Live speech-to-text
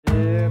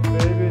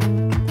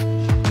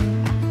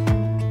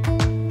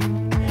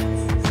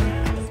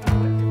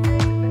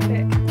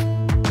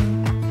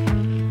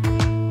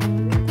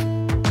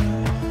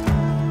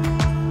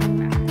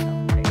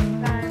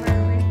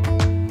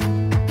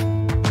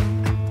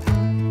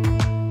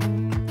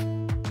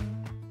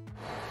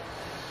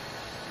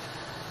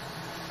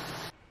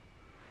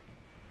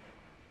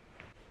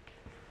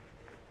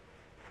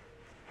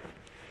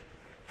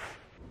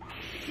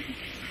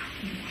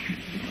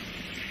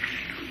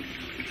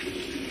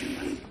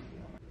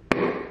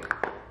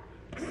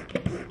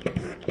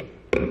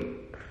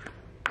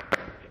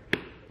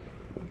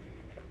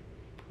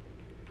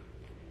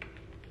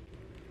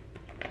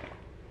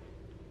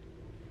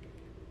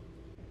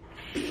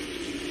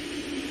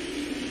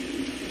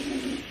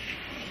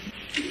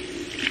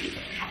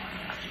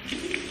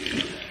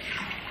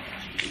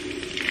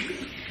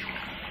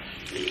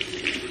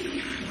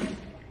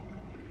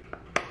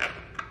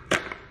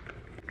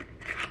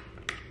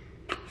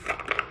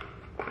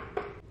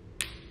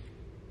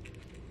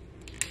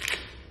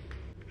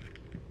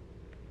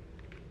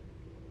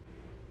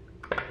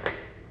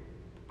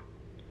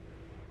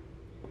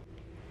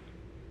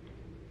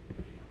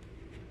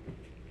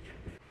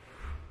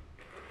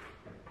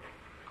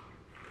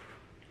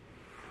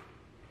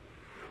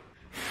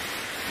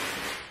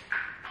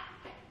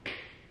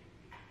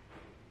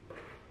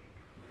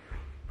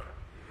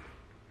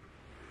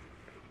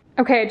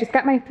Okay, I just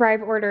got my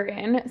Thrive order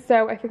in,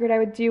 so I figured I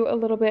would do a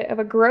little bit of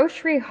a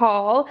grocery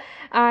haul.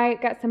 I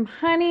got some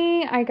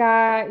honey. I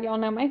got, y'all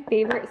know my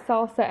favorite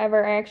salsa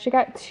ever. I actually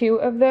got 2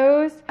 of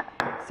those.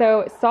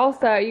 So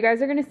salsa, you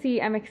guys are gonna see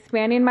I'm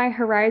expanding my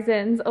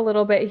horizons a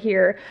little bit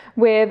here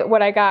with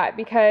what I got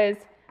because,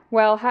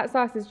 well, hot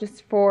sauce is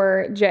just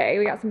for Jay.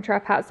 We got some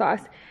truff hot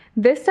sauce.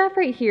 This stuff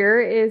right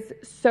here is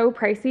so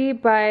pricey,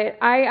 but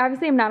I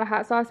obviously am not a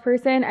hot sauce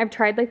person. I've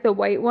tried like the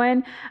white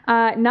one,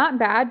 not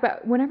bad,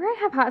 but whenever I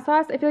have hot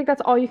sauce, I feel like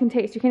that's all you can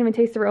taste. You can't even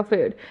taste the real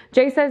food.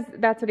 Jay says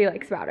that's what he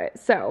likes about it.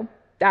 So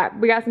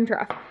we got some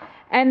truff.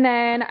 And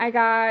then I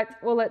got,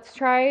 well, let's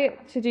try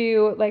to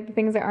do like the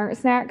things that aren't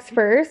snacks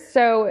first.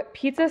 So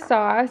pizza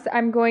sauce,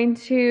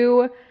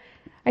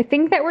 I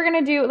think that we're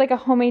gonna do like a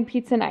homemade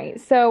pizza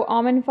night. So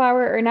almond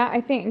flour, or not,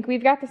 I think.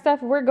 We've got the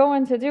stuff, we're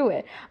going to do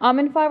it.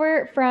 Almond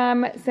flour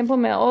from Simple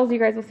Mills. You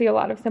guys will see a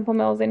lot of Simple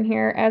Mills in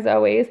here as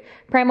always.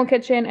 Primal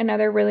Kitchen,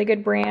 another really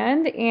good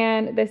brand.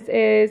 And this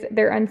is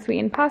their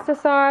unsweetened pasta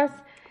sauce.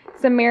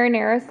 Some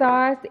marinara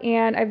sauce,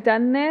 and I've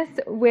done this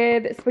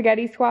with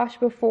spaghetti squash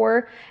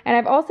before, and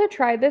I've also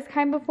tried this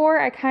kind before.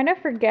 I kind of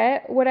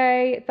forget what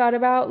I thought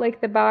about like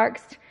the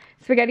boxed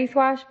spaghetti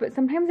squash, but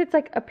sometimes it's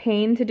like a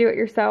pain to do it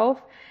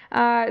yourself.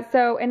 And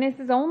this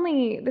is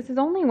only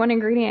 1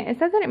 ingredient. It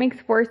says that it makes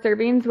 4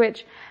 servings,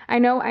 which I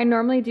know I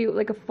normally do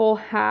like a full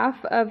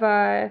half of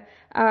a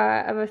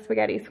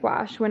spaghetti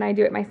squash when I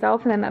do it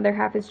myself, and then the other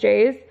half is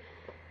Jay's.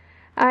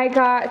 I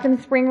got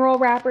some spring roll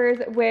wrappers,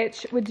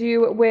 which would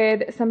do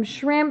with some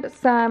shrimp,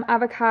 some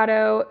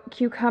avocado,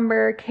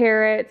 cucumber,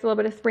 carrots, a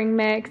little bit of spring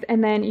mix,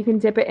 and then you can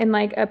dip it in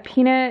like a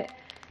peanut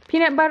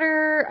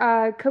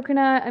butter,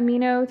 coconut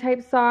amino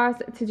type sauce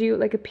to do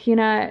like a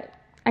peanut,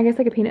 I guess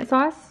like a peanut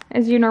sauce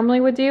as you normally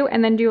would do,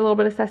 and then do a little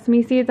bit of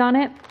sesame seeds on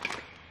it.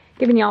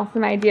 Giving y'all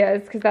some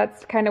ideas because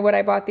that's kind of what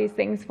I bought these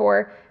things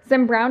for.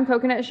 Some brown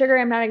coconut sugar.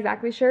 I'm not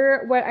exactly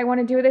sure what I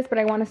want to do with this, but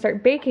I want to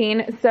start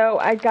baking. So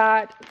I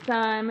got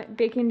some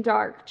baking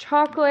dark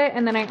chocolate,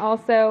 and then I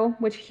also,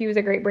 which Hue is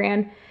a great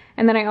brand,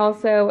 and then I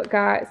also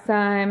got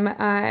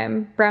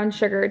some brown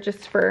sugar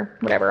just for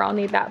whatever I'll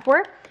need that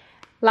for.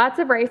 Lots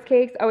of rice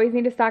cakes, always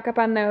need to stock up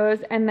on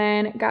those, and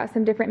then got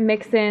some different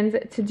mix-ins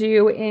to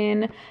do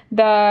in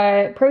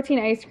the protein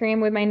ice cream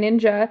with my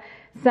Ninja.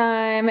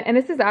 And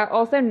this is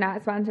also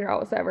not sponsored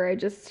whatsoever.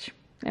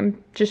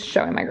 I'm just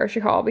showing my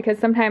grocery haul because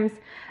sometimes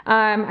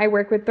I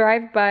work with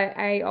Thrive, but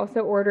I also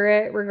order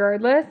it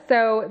regardless.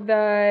 So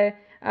the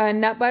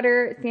nut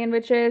butter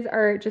sandwiches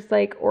are just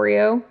like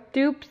Oreo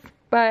dupes,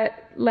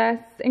 but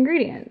less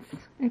ingredients.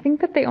 I think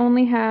that they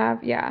only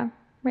have, yeah,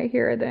 right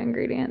here are the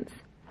ingredients.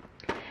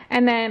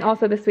 And then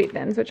also the sweet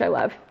thins, which I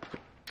love.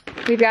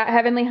 We've got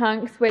Heavenly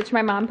Hunks, which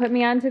my mom put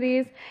me onto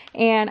these,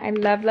 and I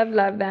love, love,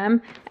 love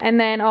them. And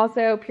then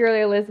also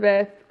Purely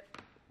Elizabeth,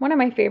 one of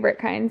my favorite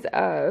kinds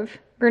of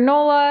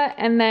granola,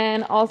 and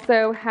then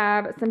also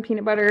have some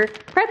peanut butter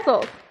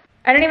pretzels.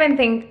 I don't even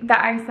think that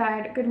I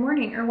said good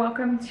morning or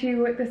welcome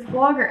to this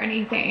vlog or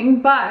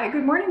anything, but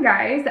good morning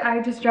guys.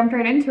 I just jumped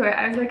right into it.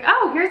 I was like,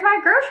 oh, here's my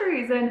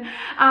groceries, and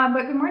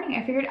but good morning.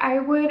 I figured I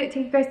would take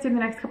you guys through the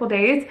next couple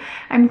days.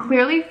 I'm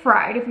clearly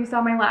fried. If you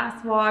saw my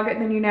last vlog,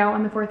 then you know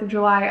on the 4th of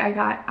July I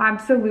got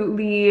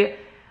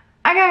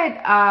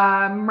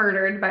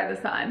murdered by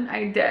the sun.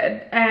 I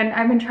did, and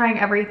I've been trying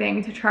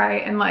everything to try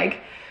and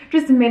like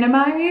just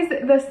minimize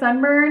the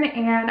sunburn,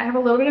 and I have a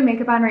little bit of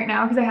makeup on right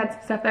now because I had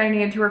some stuff that I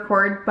needed to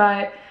record,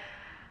 but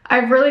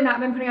I've really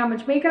not been putting on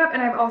much makeup,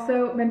 and I've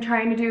also been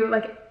trying to do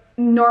like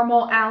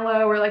normal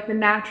aloe or like the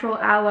natural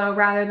aloe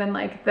rather than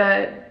like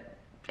the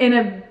in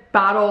a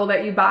bottle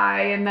that you buy.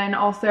 And then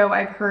also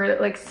I've heard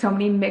like so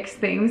many mixed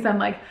things. I'm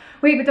like,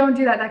 wait, but don't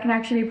do that. That can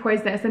actually be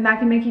poisonous, and that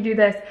can make you do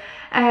this.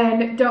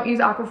 And don't use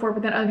Aquaphor.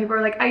 But then other people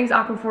are like, I use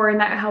Aquaphor and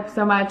that helps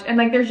so much. And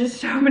like, there's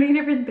just so many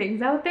different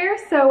things out there.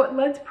 So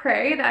let's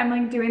pray that I'm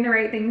like doing the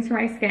right things for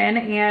my skin.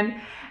 And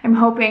I'm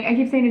hoping, I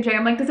keep saying to Jay,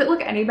 I'm like, does it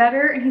look any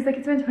better? And he's like,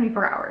 it's been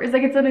 24 hours.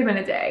 Like, it's literally been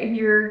a day.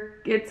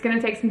 It's gonna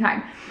take some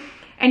time.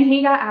 And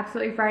he got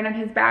absolutely fried on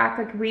his back.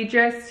 Like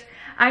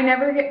I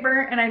never get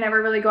burnt, and I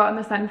never really go out in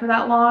the sun for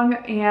that long,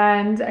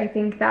 and I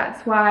think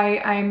that's why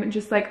I'm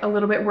just like a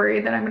little bit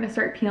worried that I'm gonna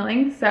start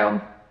peeling. So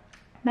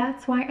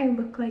that's why I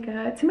look like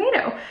a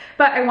tomato.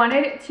 But I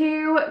wanted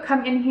to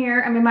come in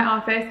here, I'm in my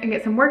office, and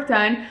get some work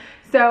done.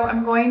 So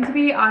I'm going to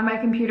be on my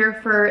computer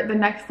for the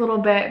next little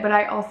bit, but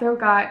I also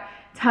got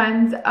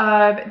tons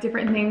of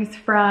different things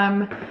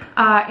from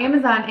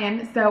Amazon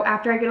in. So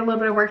after I get a little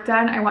bit of work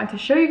done, I want to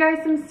show you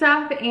guys some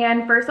stuff.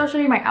 And first I'll show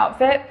you my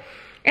outfit.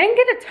 I didn't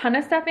get a ton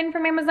of stuff in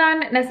from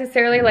Amazon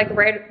necessarily like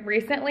right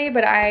recently,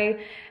 but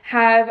I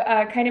have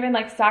kind of been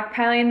like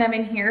stockpiling them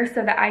in here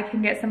so that I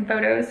can get some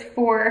photos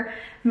for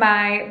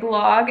my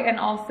blog, and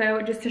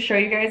also just to show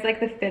you guys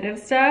like the fit of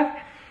stuff.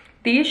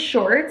 These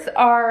shorts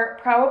are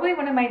probably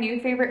one of my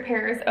new favorite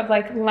pairs of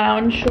like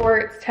lounge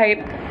shorts type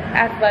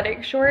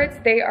athletic shorts.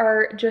 They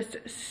are just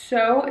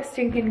so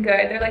stinking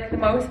good. They're like the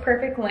most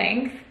perfect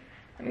length.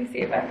 Let me see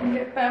if I can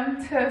get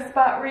them to a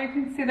spot where you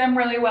can see them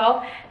really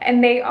well.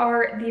 And they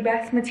are the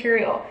best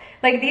material.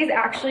 Like these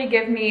actually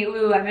give me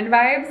Lululemon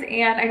vibes.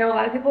 And I know a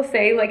lot of people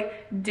say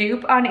like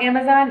dupe on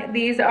Amazon.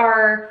 These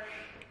are,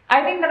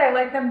 I think that I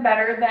like them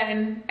better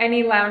than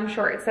any lounge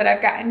shorts that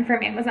I've gotten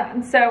from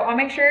Amazon. So I'll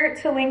make sure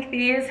to link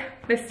these,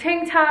 this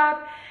tank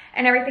top,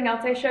 and everything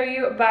else I show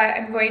you, but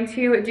I'm going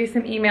to do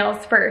some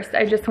emails first.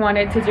 I just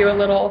wanted to do a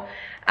little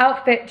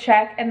outfit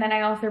check, and then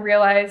I also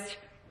realized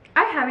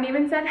I haven't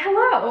even said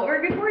hello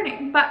or good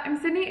morning, but I'm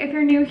Sydney. If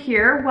you're new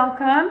here,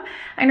 welcome.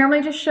 I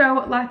normally just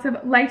show lots of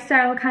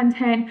lifestyle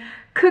content,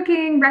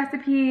 cooking,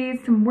 recipes,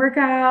 some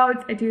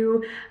workouts. I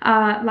do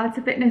lots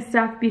of fitness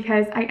stuff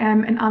because I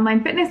am an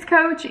online fitness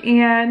coach,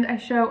 and I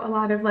show a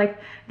lot of like,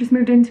 just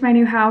moved into my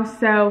new house,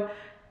 so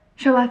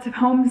show lots of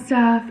home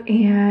stuff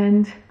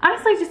and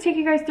honestly just take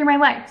you guys through my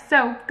life.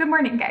 So good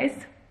morning,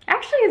 guys.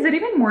 Actually, is it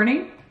even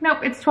morning? Nope,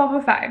 it's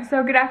 12:05,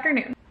 so good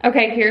afternoon.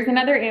 Okay, here's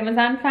another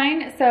Amazon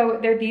find. So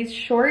they're these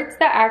shorts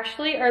that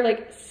actually are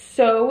like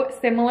so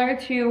similar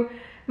to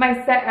my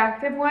Set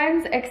Active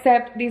ones,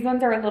 except these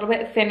ones are a little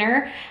bit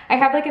thinner. I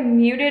have like a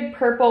muted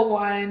purple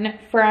one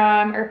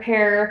from, or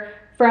pair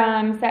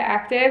from Set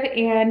Active,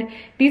 and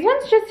these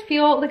ones just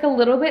feel like a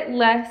little bit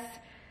less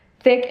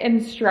thick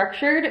and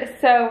structured,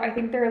 so I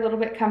think they're a little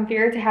bit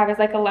comfier to have as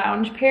like a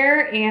lounge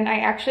pair, and I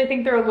actually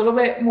think they're a little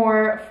bit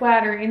more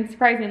flattering,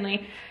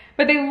 surprisingly,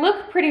 but they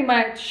look pretty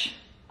much,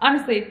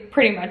 honestly,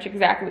 pretty much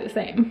exactly the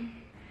same.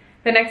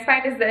 The next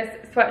find is this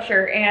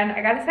sweatshirt, and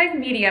I got a size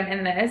medium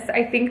in this.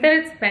 I think that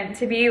it's meant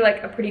to be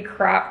like a pretty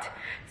cropped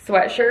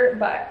sweatshirt,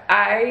 but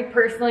I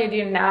personally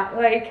do not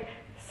like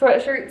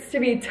sweatshirts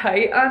to be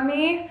tight on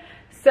me,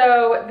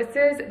 so this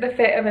is the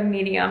fit of a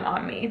medium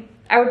on me.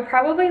 I would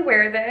probably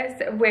wear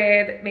this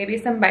with maybe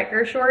some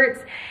biker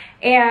shorts,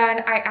 and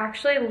I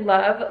actually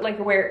love like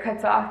where it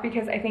cuts off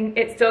because I think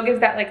it still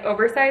gives that like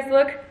oversized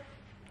look,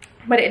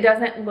 but it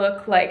doesn't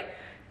look like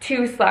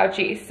too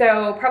slouchy.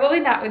 So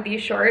probably not with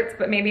these shorts,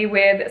 but maybe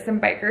with some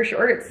biker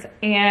shorts,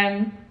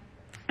 and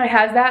it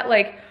has that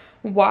like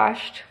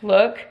washed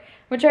look,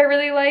 which I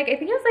really like. I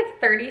think it was like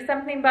 30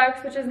 something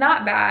bucks, which is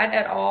not bad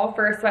at all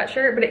for a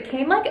sweatshirt, but it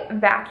came like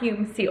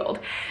vacuum sealed.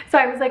 So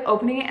I was like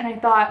opening it and I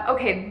thought,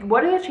 okay,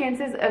 what are the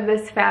chances of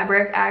this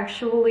fabric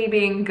actually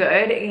being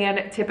good?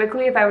 And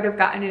typically if I would have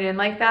gotten it in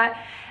like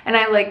that and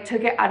I like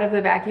took it out of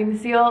the vacuum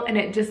seal and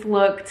it just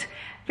looked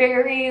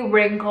very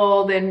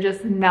wrinkled and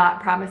just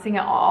not promising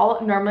at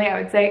all, normally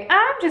I would say,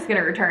 I'm just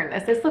gonna return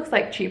this. This looks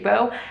like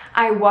cheapo.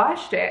 I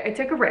washed it, I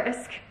took a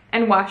risk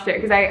and washed it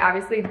because I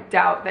obviously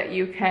doubt that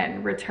you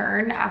can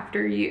return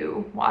after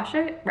you wash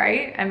it,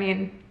 right? I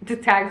mean,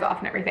 just tags off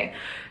and everything.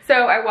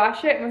 So I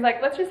washed it and was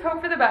like, let's just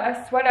hope for the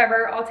best,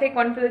 whatever, I'll take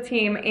one for the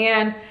team.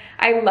 And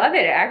I love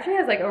it. It actually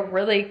has like a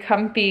really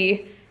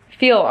comfy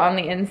feel on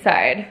the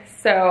inside.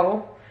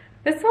 So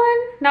this one,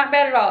 not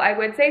bad at all. I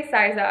would say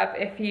size up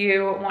if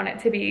you want it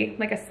to be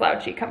like a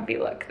slouchy, comfy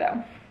look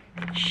though.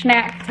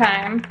 Snack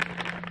time.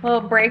 A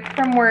little break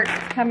from work,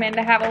 come in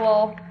to have a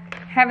little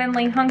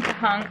heavenly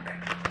hunk-a-hunk.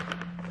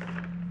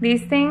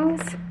 These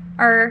things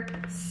are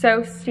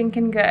so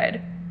stinking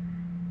good.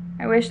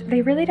 I wish,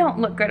 they really don't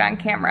look good on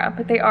camera,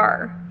 but they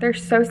are. They're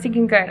so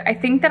stinking good. I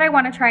think that I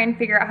want to try and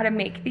figure out how to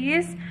make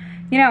these.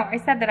 You know, I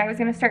said that I was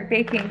going to start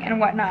baking and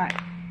whatnot.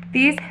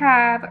 These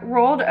have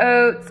rolled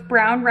oats,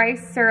 brown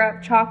rice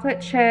syrup,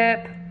 chocolate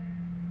chip,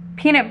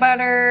 peanut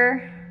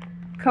butter,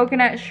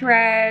 coconut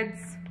shreds.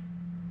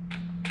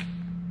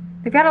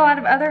 They've got a lot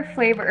of other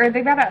flavor, or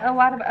they've got a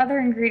lot of other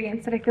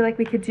ingredients that I feel like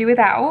we could do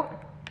without.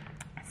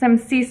 Some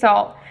sea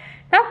salt.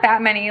 Not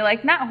that many,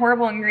 like not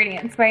horrible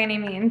ingredients by any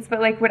means, but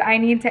like would I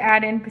need to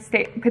add in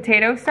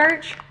potato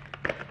starch?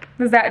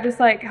 Does that just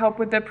like help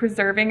with the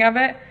preserving of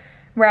it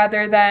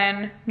rather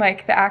than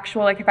like the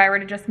actual, like if I were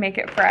to just make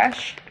it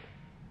fresh?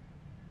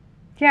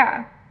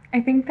 Yeah, I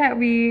think that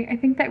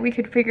we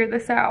could figure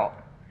this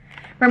out.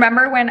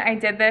 Remember when I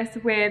did this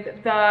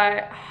with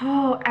the,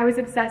 oh, I was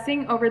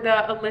obsessing over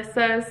the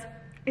Alyssa's,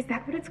 is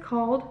that what it's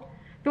called?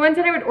 The ones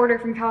that I would order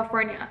from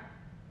California.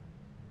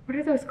 What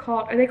are those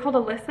called? Are they called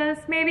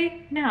Alyssa's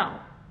maybe? No,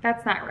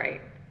 that's not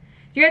right.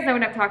 You guys know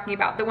what I'm talking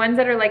about. The ones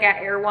that are like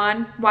at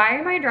Erewhon. Why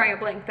am I drawing a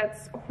blank?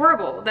 That's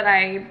horrible that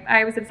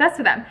I was obsessed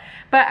with them.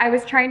 But I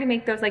was trying to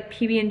make those like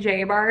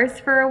PB&J bars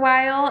for a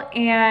while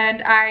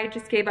and I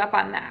just gave up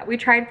on that. We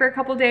tried for a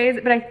couple days,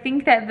 but I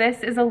think that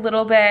this is a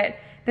little bit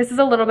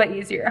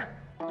easier.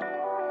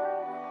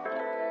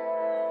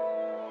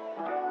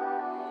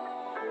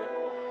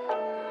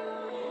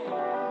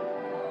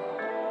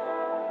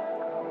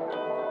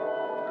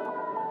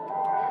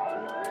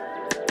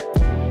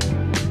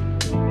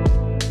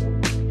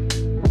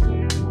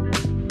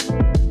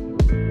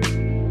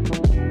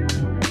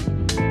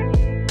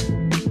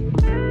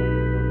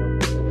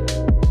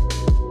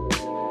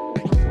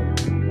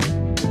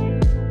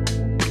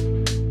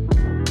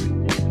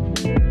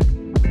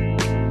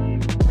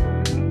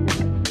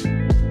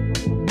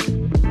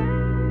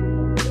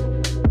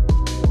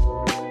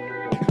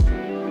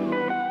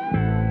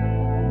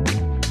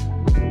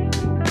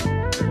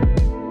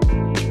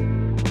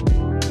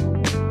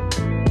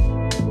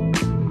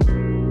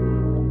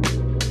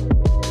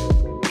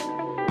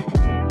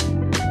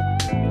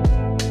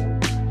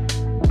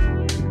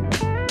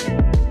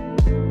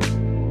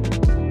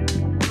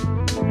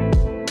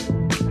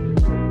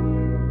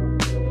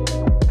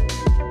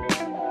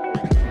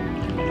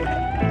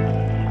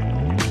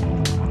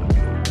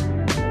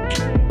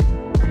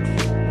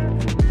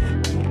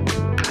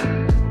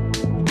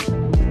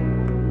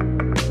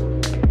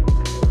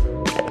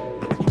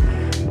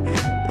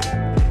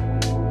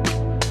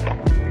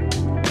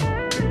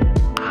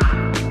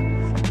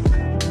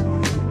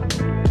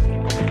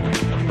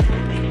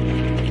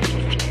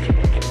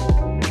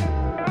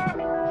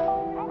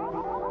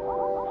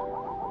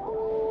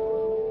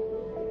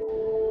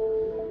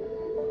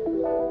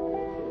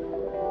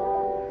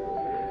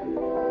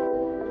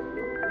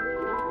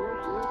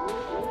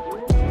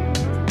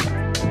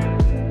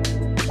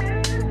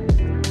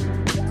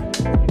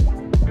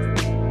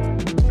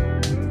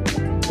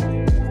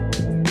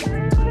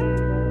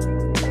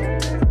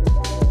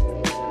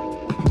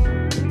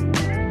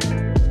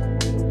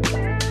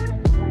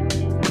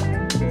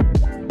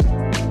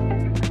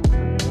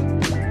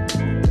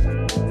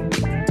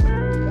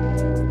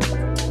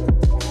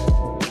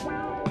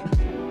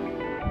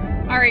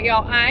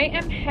 y'all, I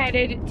am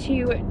headed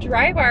to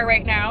Dry Bar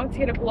right now to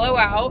get a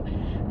blowout.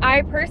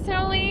 I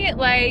personally,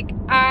 like,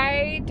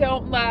 I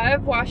don't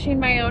love washing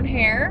my own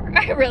hair.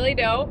 I really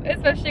don't,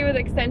 especially with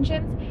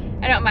extensions.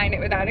 I don't mind it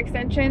without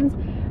extensions,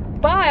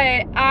 but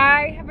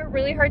I have a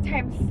really hard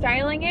time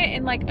styling it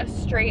in like a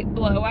straight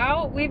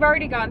blowout. We've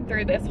already gone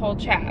through this whole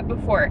chat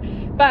before,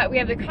 but we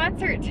have the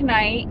concert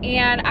tonight,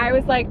 and I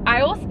was like,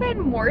 I will spend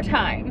more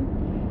time.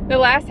 The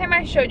last time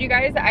I showed you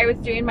guys that I was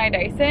doing my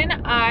Dyson,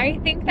 I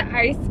think that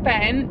I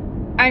spent,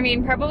 I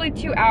mean, probably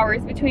 2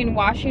 hours between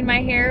washing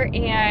my hair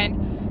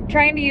and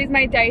trying to use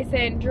my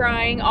Dyson,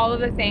 drying, all of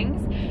the things.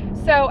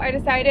 So I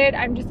decided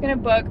I'm just gonna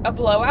book a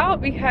blowout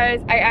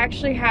because I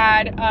actually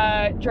had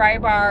a Dry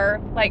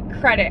Bar like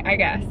credit, I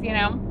guess, you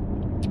know?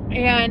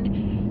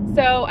 And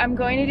so I'm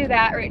going to do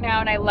that right now,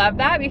 and I love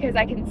that because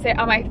I can sit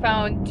on my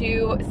phone,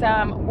 do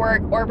some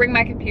work, or bring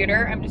my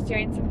computer. I'm just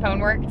doing some phone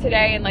work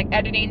today and like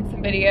editing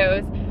some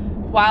videos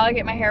while I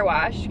get my hair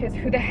washed, because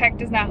who the heck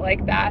does not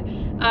like that?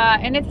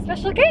 And it's a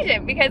special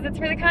occasion because it's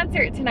for the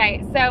concert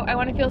tonight, so I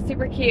want to feel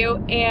super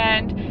cute.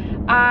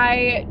 And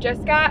I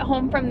just got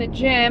home from the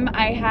gym.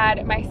 I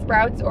had my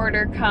Sprouts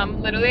order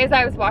come literally as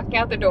I was walking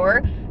out the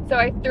door, so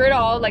I threw it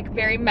all like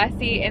very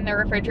messy in the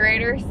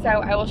refrigerator. So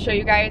I will show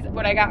you guys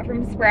what I got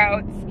from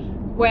Sprouts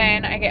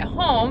when I get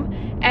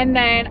home. And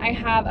then I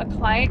have a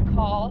client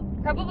call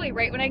probably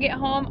right when I get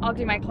home. I'll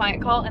do my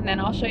client call and then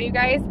I'll show you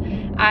guys.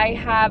 I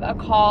have a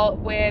call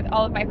with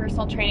all of my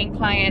personal training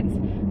clients.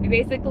 We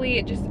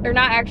basically just, or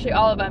not actually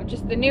all of them,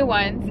 just the new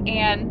ones,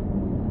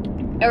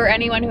 and or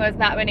anyone who has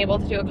not been able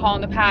to do a call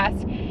in the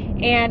past.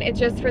 And it's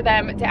just for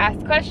them to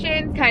ask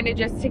questions, kind of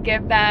just to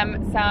give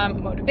them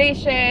some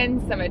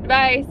motivation, some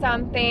advice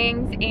on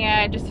things,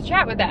 and just to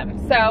chat with them.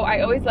 So I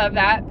always love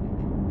that,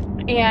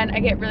 and I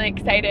get really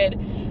excited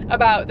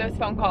about those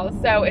phone calls.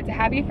 So it's a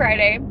happy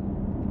Friday.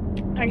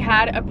 I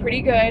had a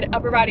pretty good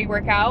upper body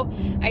workout.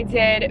 I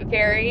did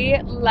very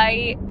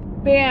light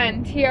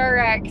band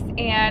TRX,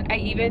 and I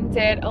even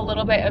did a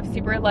little bit of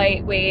super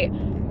lightweight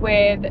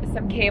with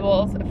some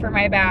cables for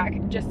my back,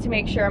 just to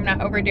make sure I'm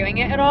not overdoing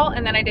it at all.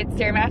 And then I did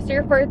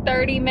Stairmaster for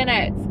 30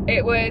 minutes.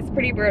 It was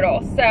pretty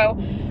brutal. So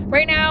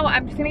right now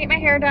I'm just gonna get my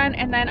hair done,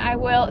 and then I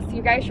will see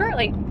you guys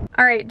shortly.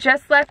 All right,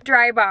 just left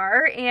Dry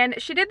Bar, and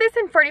she did this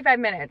in 45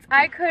 minutes.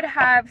 I could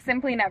have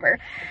simply never.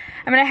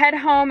 I'm gonna head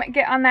home,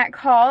 get on that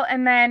call,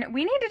 and then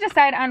we need to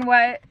decide on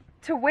what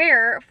to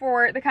wear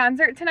for the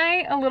concert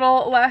tonight. A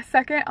little last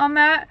second on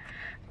that,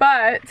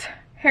 but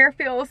hair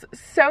feels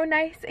so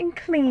nice and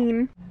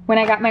clean. When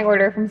I got my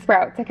order from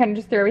Sprouts, I kind of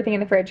just threw everything in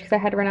the fridge because I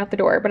had to run out the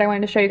door, but I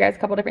wanted to show you guys a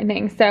couple different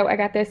things. So I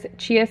got this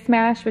Chia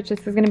Smash, which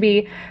this is gonna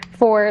be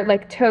for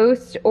like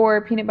toast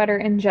or peanut butter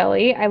and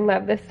jelly. I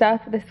love this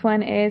stuff. This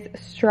one is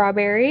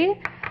strawberry.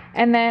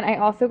 And then I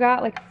also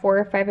got like 4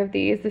 or 5 of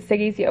these, the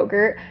Siggy's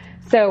yogurt.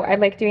 So I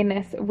like doing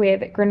this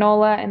with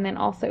granola and then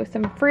also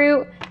some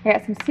fruit. I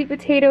got some sweet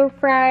potato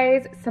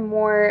fries, some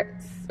more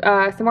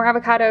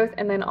avocados,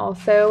 and then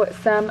also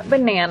some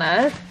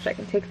bananas. So I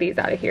can take these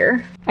out of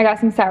here. I got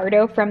some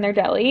sourdough from their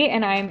deli,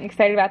 and I'm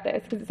excited about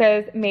this because it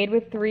says made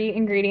with 3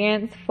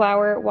 ingredients: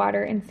 flour,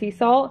 water, and sea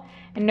salt,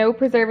 and no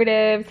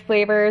preservatives,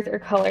 flavors, or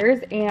colors.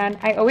 And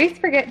I always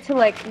forget to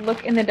like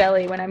look in the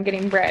deli when I'm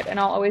getting bread, and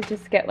I'll always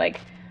just get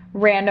like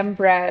random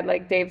bread,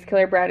 like Dave's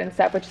Killer Bread and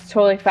stuff, which is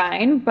totally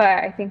fine, but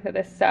I think that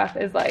this stuff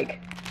is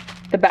like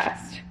the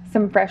best.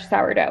 Some fresh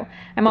sourdough.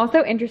 I'm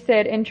also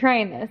interested in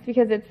trying this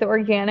because it's the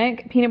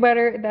organic peanut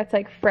butter that's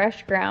like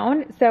fresh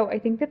ground. So I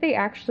think that they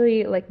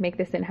actually like make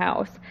this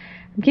in-house.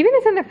 I'm keeping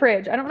this in the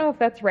fridge. I don't know if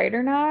that's right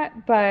or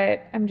not,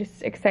 but I'm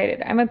just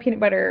excited. I'm a peanut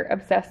butter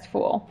obsessed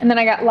fool. And then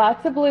I got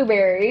lots of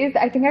blueberries.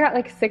 I think I got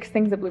like 6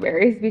 things of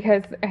blueberries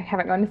because I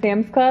haven't gone to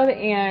Sam's Club,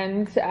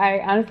 and I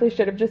honestly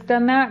should have just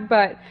done that,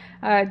 but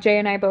Jay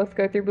and I both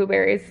go through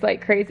blueberries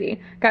like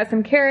crazy. Got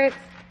some carrots,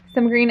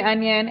 some green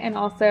onion, and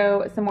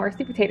also some more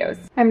sweet potatoes.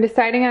 I'm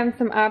deciding on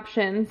some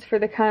options for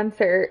the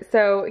concert.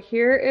 So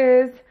here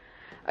is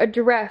a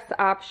dress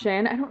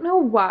option. I don't know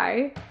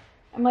why.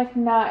 I'm like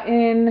not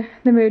in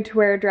the mood to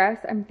wear a dress.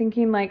 I'm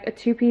thinking like a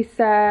 2-piece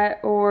set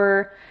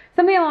or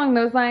something along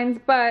those lines,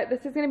 but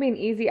this is gonna be an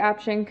easy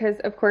option because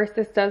of course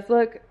this does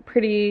look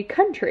pretty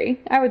country,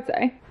 I would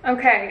say.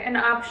 Okay, an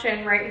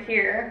option right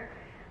here.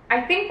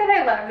 I think that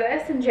I love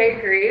this, and Jay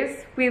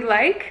agrees. We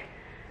like,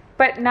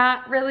 but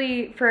not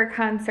really for a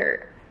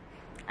concert.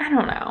 I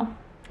don't know.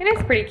 It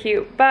is pretty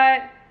cute, but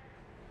I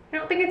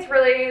don't think it's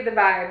really the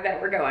vibe that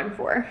we're going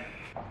for.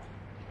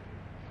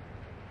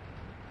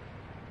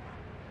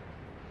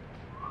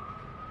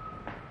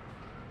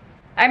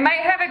 I might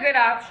have a good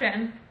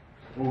option.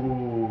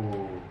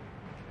 Ooh.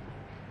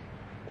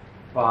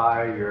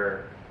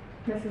 Fire.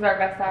 This is our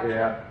best option.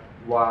 Yeah.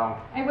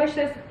 Wow. I wish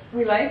this,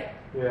 we like.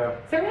 Yeah.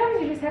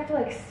 Sometimes you just have to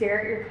like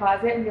stare at your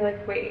closet and be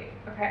like, wait,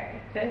 okay,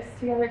 this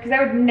together, because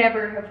I would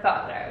never have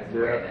thought that I was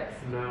gonna wear this.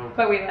 No.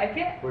 But we like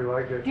it. We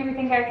like it. Do you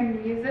think I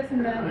can use this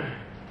in the?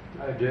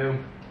 I do.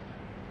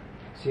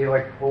 See, it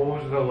like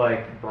pulls the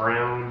like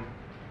brown.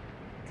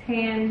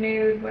 Tan,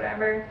 nude,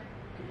 whatever.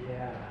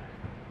 Yeah.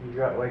 You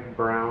got like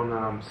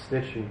brown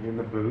stitching in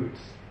the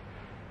boots.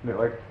 It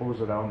like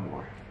pulls it out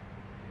more.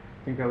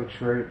 I think that looks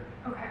great.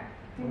 Okay,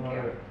 thank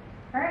you.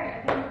 Alright,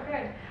 I think we're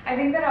good. I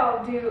think that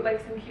I'll do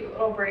like some cute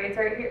little braids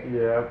right here.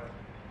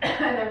 Yeah.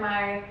 And then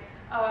my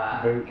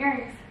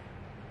earrings.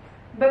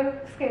 Boom,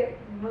 skip,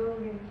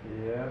 moving.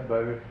 Yeah,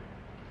 baby.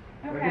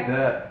 Okay. Look at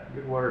that.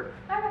 Good work.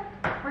 Okay,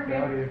 we're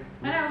good.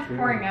 I know it's Good.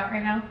 pouring out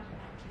right now.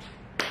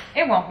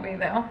 It won't be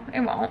though,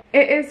 it won't.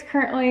 It is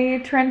currently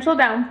torrential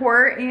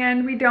downpour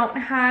and we don't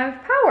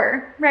have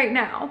power right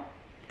now.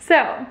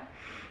 So,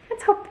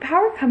 let's hope the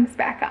power comes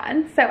back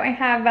on. So I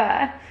have,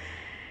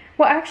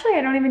 well actually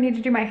I don't even need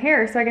to do my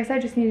hair, so I guess I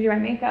just need to do my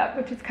makeup,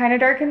 which is kind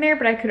of dark in there,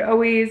 but I could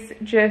always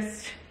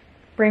just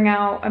bring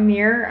out a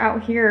mirror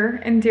out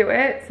here and do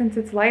it since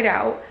it's light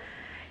out.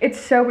 It's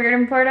so weird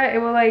in Florida. It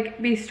will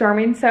like be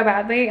storming so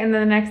badly and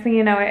then the next thing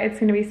you know it's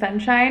gonna be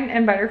sunshine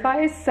and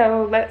butterflies.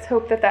 So let's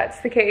hope that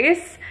that's the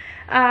case.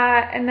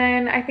 And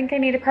then I think I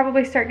need to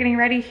probably start getting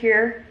ready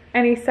here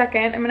any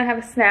second. I'm gonna have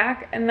a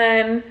snack and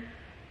then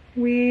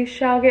we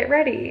shall get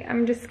ready.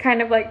 I'm just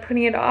kind of like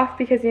putting it off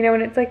because you know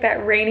when it's like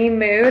that rainy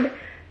mood,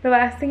 the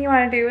last thing you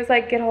wanna do is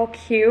like get all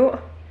cute. I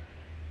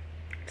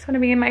just wanna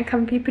be in my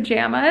comfy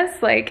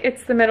pajamas. Like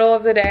it's the middle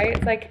of the day.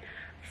 It's like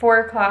 4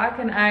 o'clock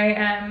and I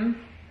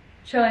am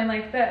chilling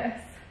like this.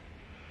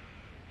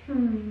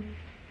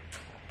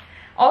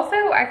 Also,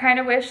 I kind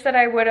of wish that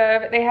I would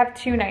have, they have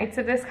 2 nights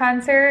of this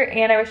concert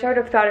and I wish I would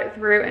have thought it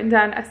through and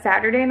done a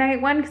Saturday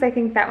night one because I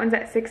think that one's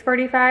at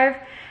 6:45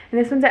 and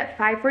this one's at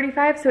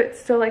 5:45, so it's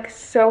still like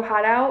so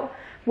hot out,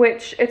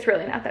 which it's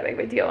really not that big of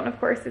a deal, and of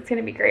course it's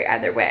gonna be great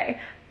either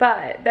way,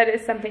 but that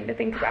is something to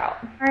think about.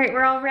 All right,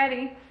 we're all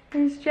ready.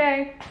 Here's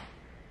Jay.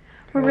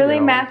 We're really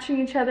matching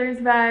each other's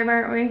vibe,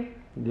 aren't we?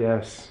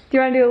 Yes. Do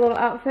you want to do a little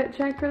outfit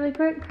check really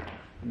quick?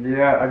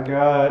 Yeah, I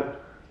got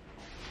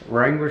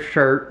Wrangler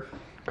shirt.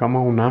 Come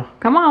on now.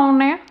 Come on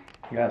now.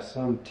 Got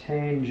some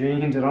tan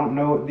jeans. I don't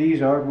know what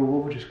these are, but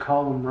we'll just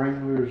call them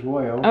Wrangler as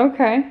well.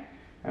 Okay.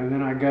 And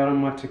then I got on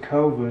my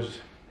Tacovas.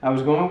 I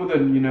was going with a,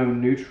 you know,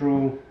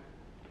 neutral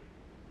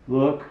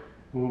look.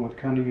 I went with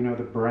kind of, you know,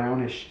 the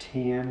brownish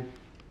tan,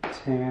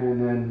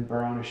 and then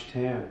brownish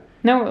tan.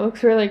 No, it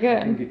looks really good.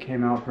 I think it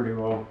came out pretty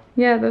well.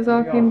 Yeah, those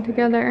all came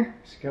together.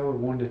 Scale of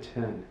 1 to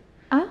 10.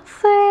 I'll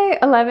say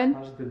 11.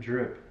 How's the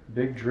drip?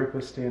 Big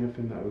dripper stand up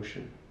in the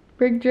ocean.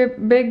 Big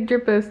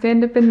dripper,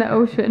 stand up in the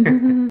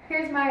ocean.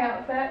 Here's my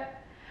outfit.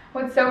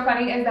 What's so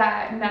funny is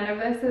that none of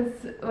this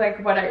is like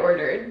what I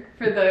ordered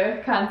for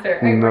the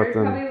concert. I ordered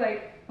probably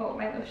like, oh,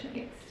 my lotion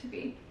needs to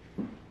be.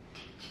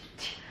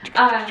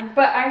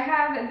 But I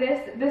have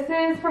this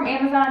is from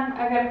Amazon.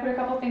 I've got to put a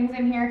couple things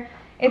in here.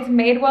 It's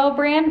Madewell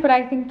brand, but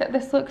I think that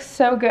this looks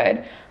so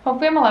good.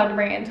 Hopefully I'm allowed to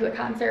bring it into the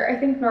concert. I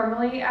think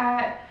normally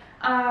at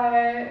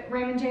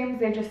Raymond James,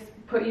 they just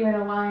put you in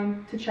a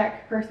line to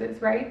check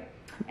purses, right?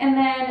 And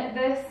then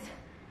this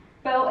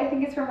belt, I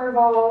think it's from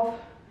Revolve.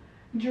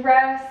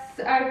 Dress,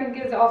 I think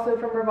is also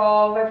from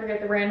Revolve. I forget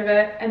the brand of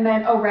it. And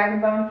then, oh,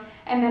 Rag & Bone.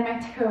 And then my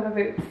Tacova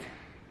boots.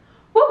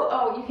 Woo!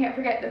 Oh, you can't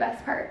forget the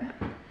best part.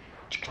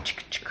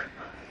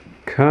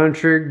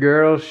 Country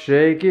girl,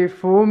 shake it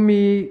for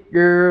me,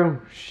 girl.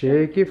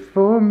 Shake it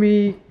for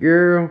me,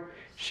 girl.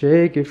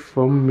 Shake it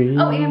for me.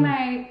 Oh, and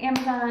my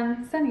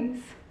Amazon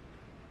sunnies.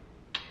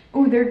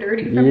 Oh, they're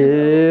dirty.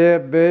 Yeah,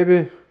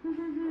 baby.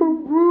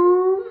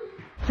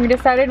 We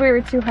decided we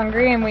were too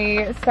hungry and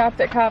we stopped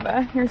at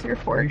Cava. Here's your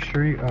fork.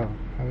 Sure? Oh,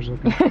 I was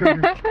looking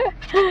for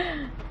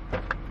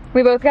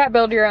We both got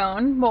build your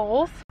own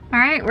bowls. All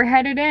right, we're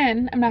headed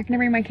in. I'm not gonna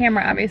bring my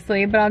camera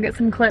obviously, but I'll get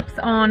some clips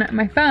on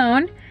my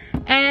phone.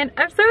 And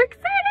I'm so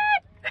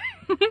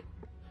excited!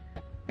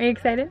 Are you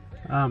excited?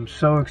 I'm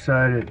so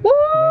excited. Woo!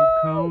 No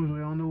cones,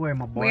 we on the way,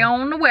 my boy. We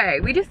on the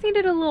way. We just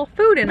needed a little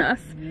food in us.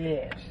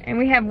 Yes. And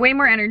we have way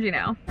more energy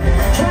now.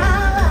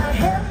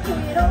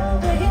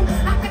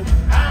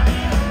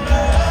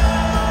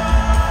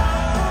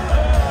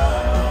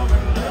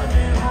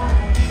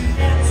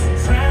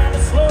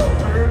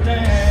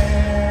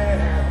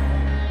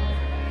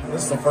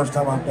 This is the first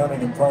time I've done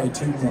it in probably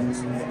 2 months,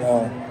 and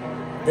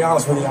to be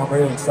honest with you, I'm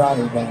really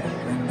excited about it.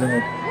 And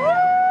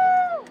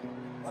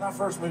when I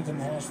first moved to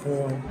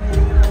Nashville,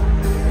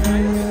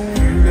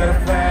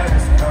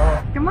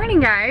 good morning,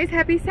 guys.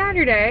 Happy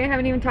Saturday. I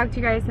haven't even talked to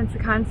you guys since the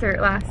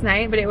concert last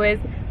night, but it was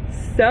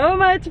so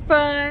much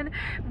fun.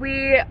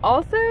 We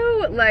also,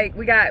 like,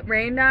 we got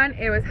rained on.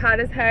 It was hot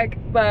as heck,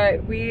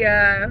 but we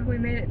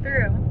made it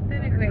through,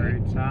 didn't we?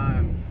 Great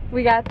time.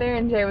 We got there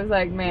and Jay was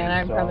like, man,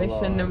 I probably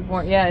shouldn't have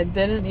worn, yeah, it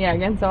didn't, yeah,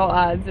 against all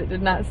odds, it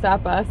did not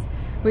stop us.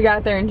 We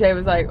got there and Jay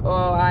was like,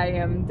 oh, I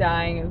am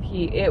dying of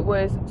heat. It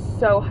was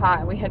so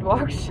hot, we had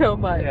walked so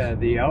much. Yeah,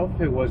 the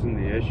outfit wasn't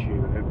the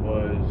issue, it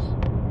was,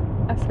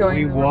 us going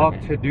we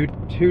walked to do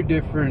 2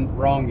 different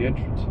wrong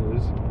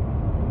entrances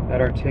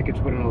that our tickets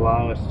wouldn't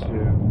allow us to.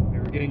 They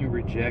were getting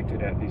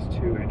rejected at these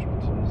 2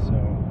 entrances, so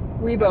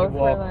we both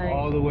were like,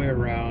 all the way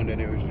around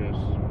and it was just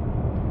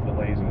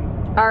blazing.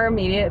 Our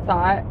immediate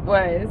thought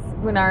was,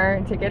 when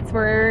our tickets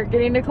were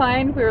getting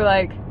declined, we were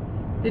like,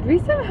 did we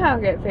somehow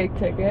get fake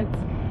tickets?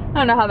 I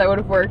don't know how that would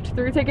have worked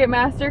through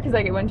Ticketmaster, because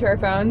like it went to our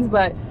phones,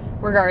 but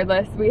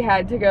regardless, we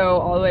had to go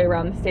all the way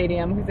around the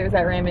stadium because it was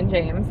at Raymond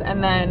James.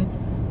 And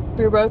then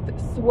we were both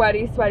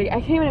sweaty. I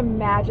can't even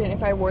imagine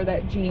if I wore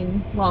that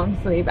jean long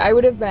sleeve. I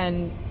would have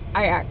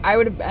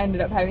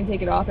ended up having to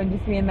take it off and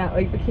just be in that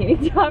like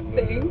bikini top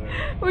thing,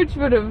 which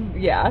would have,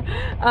 yeah,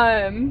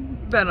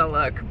 been a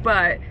look.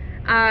 But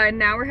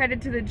now we're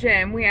headed to the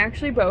gym. We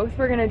actually both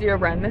were gonna do a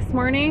run this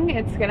morning.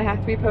 It's gonna have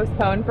to be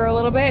postponed for a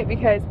little bit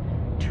because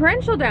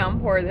torrential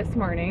downpour this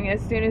morning as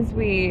soon as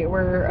we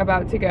were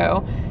about to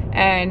go,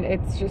 and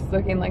it's just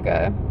looking like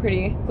a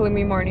pretty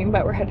gloomy morning.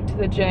 But we're headed to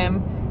the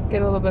gym,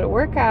 get a little bit of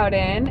workout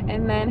in,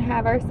 and then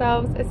have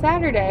ourselves a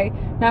Saturday.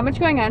 Not much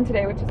going on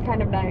today, which is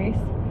kind of nice.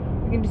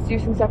 We can just do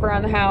some stuff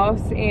around the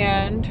house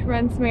and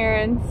run some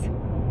errands,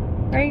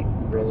 right?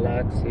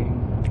 Relax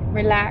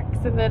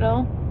a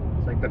little.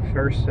 It's like the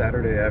first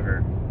Saturday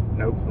ever.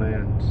 No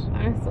plans.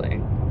 Honestly.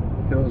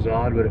 It feels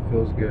odd, but it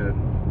feels good.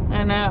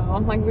 I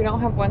know. Like, we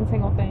don't have one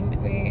single thing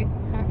that we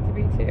have to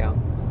be to.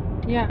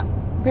 Yeah.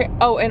 Okay.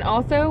 Oh, and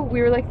also,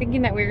 we were like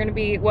thinking that we were going to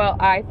be, well,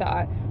 I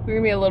thought we were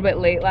going to be a little bit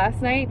late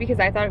last night because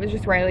I thought it was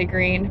just Riley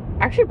Green.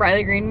 Actually,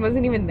 Riley Green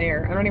wasn't even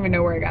there. I don't even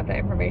know where I got that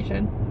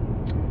information.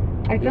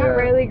 I thought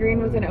Riley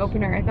Green was an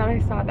opener. I thought I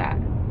saw that.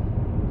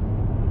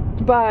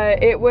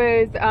 But it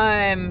was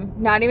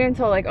not even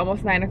until like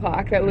almost 9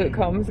 o'clock that Luke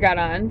Combs got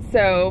on.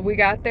 So we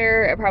got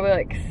there at probably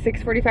like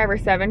 6:45 or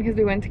 7 because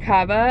we went to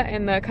Cava,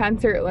 and the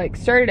concert like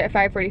started at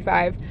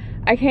 5:45.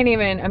 I can't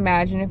even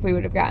imagine if we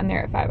would have gotten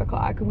there at 5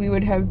 o'clock. We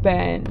would have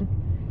been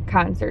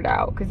concert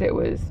out because it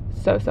was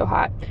so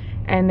hot.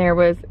 And there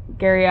was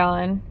Gary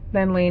Allen,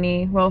 then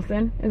Lainey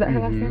Wilson. Is that her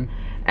last name?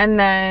 And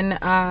then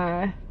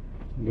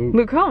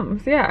Luke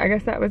Combs. Yeah, I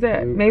guess that was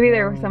it. Maybe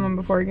there was someone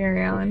before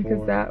Gary Allen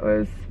because that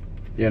was...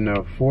 Yeah,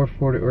 no,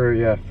 4:40 or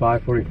yeah,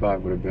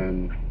 5:45 would have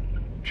been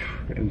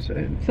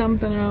insane.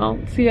 Something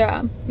else,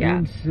 yeah.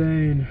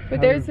 Insane.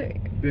 But there's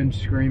been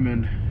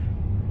screaming.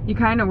 You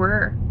kind of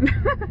were.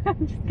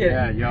 I'm just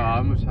kidding. Yeah, I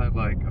almost had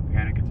like a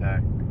panic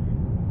attack.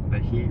 The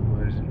heat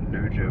was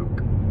no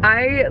joke.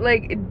 I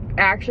like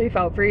actually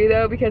felt for you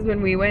though, because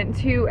when we went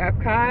to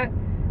Epcot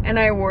and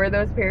I wore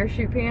those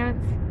parachute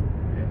pants.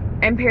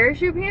 And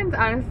parachute pants,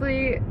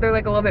 honestly, they're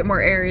like a little bit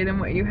more airy than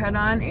what you had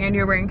on, and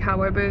you're wearing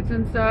cowboy boots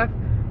and stuff.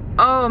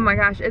 Oh my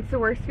gosh, it's the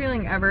worst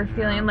feeling ever,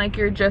 feeling like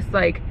you're just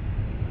like,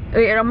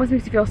 it almost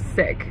makes you feel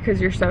sick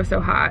because you're so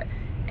hot.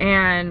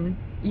 And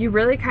you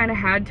really kind of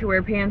had to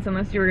wear pants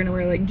unless you were gonna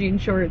wear like jean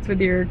shorts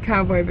with your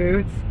cowboy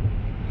boots.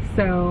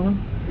 So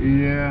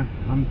yeah,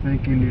 I'm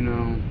thinking, you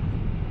know,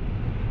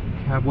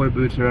 cowboy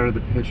boots are out of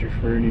the picture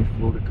for any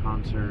Florida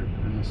concert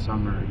in the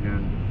summer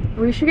again.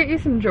 We should get you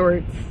some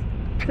jorts,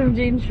 some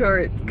jean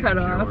shorts cut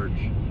off.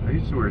 I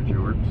used to wear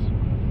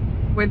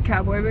jorts. With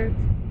cowboy boots?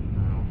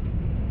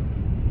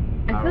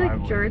 No. I feel like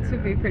jorts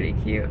would be pretty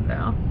cute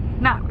though.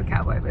 Not with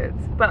cowboy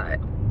boots, but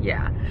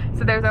yeah.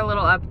 So there's our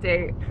little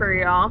update for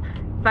y'all.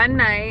 Fun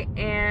night,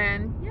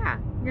 and yeah,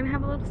 we're gonna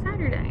have a little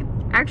Saturday.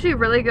 Actually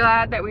really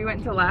glad that we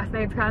went to last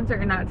night's concert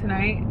and not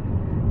tonight,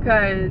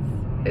 because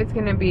it's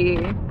gonna be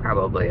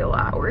probably a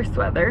lot worse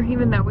weather,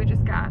 even though we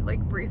just got like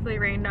briefly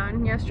rained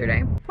on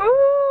yesterday.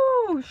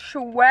 Woo,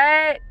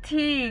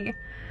 sweaty.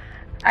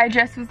 I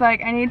just was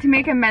like, I need to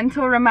make a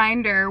mental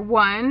reminder.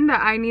 One,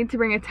 that I need to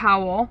bring a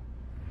towel.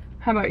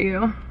 How about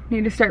you?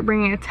 Need to start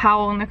bringing a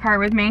towel in the car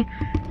with me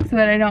so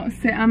that I don't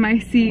sit on my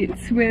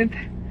seats with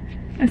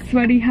a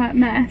sweaty hot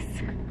mess.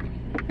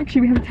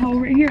 Actually, we have a towel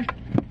right here.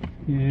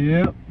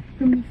 Yep.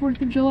 From the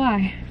 4th of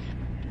July.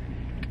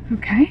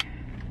 Okay.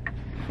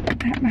 Put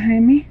that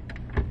behind me.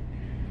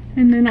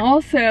 And then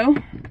also,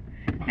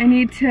 I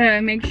need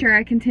to make sure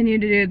I continue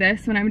to do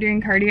this when I'm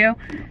doing cardio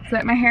so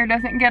that my hair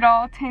doesn't get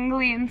all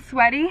tingly and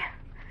sweaty.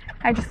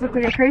 I just look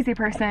like a crazy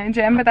person in the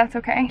gym, but that's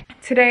okay.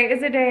 Today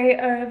is a day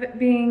of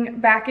being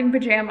back in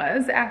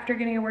pajamas after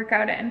getting a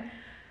workout in.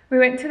 We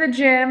went to the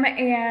gym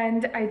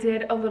and I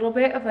did a little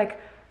bit of like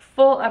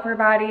full upper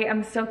body.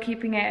 I'm still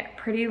keeping it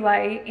pretty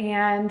light.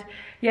 And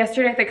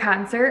yesterday at the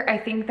concert, I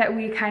think that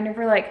we kind of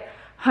were like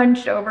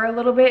hunched over a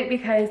little bit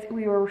because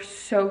we were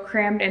so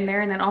crammed in there,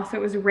 and then also it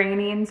was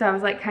raining, so I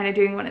was like kind of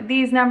doing one of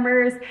these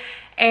numbers,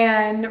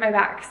 and my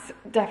back's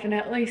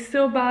definitely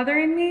still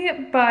bothering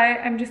me, but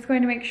I'm just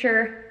going to make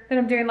sure that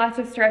I'm doing lots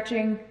of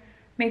stretching,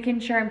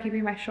 making sure I'm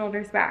keeping my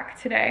shoulders back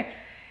today,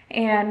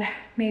 and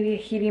maybe a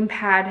heating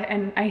pad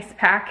and ice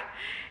pack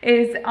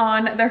is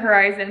on the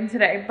horizon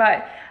today.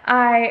 But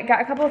I got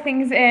a couple of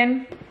things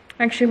in.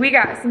 Actually, we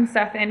got some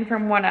stuff in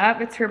from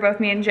 1UP. It's for both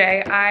me and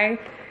Jay. I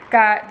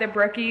got the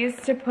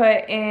Brookies to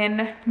put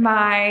in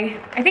my,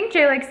 I think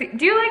Jay likes,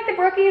 do you like the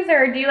Brookies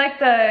or do you like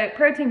the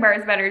protein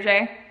bars better,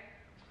 Jay?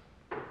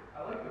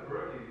 I like the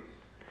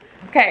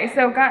Brookies. Okay,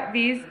 so got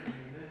these.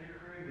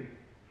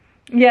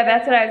 Yeah,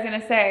 that's what I was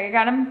gonna say. I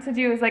got them to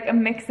do as like a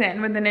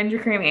mix-in with the Ninja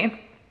Creamy,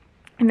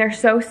 and they're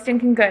so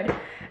stinking good.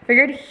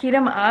 Figured heat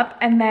them up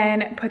and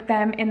then put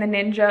them in the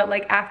Ninja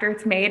like after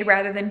it's made,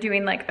 rather than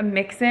doing like a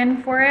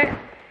mix-in for it.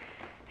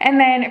 And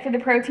then for the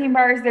protein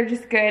bars, they're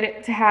just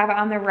good to have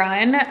on the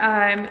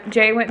run.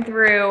 Jay went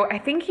through, I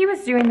think he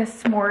was doing the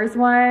s'mores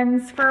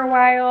ones for a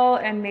while,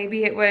 and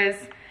maybe it was,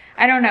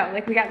 I don't know,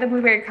 like we got the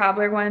blueberry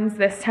cobbler ones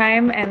this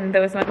time and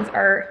those ones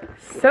are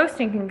so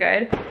stinking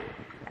good.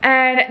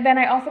 And then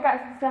I also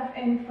got some stuff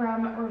in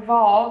from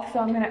Revolve, so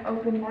I'm gonna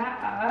open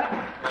that up.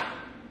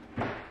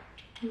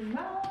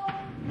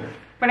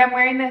 But I'm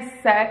wearing this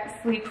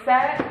sleep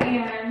set,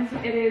 and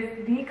it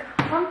is the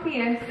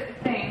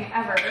comfiest thing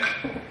ever.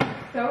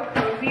 So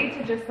cozy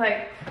to just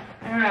like,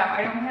 I don't know,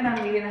 I don't plan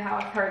on leaving the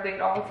house hardly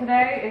at all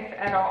today, if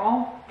at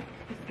all.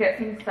 Just get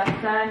some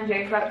stuff done.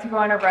 Jay's about to go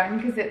on a run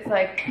because it's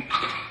like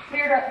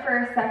cleared up for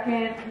a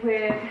second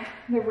with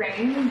the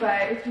rain,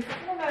 but it's just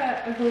kind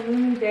of a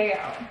gloomy day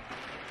out.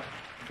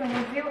 So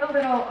we'll do a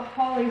little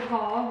Holly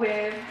haul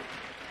with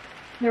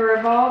the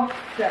Revolve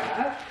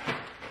stuff.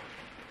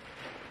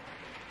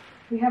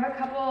 We have a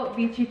couple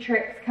beachy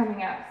trips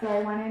coming up, so I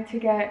wanted to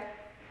get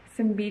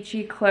some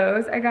beachy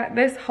clothes. I got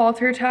this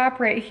halter top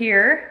right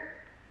here,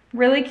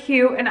 really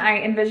cute, and I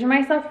envision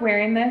myself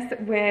wearing this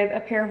with a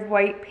pair of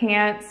white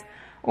pants,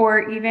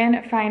 or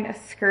even find a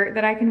skirt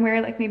that I can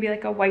wear, like maybe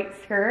like a white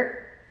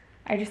skirt.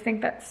 I just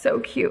think that's so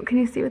cute. Can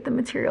you see what the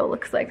material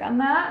looks like on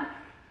that?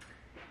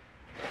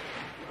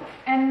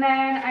 And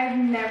then I've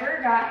never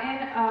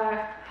gotten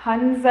a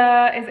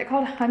Hunza, is it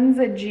called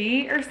Hunza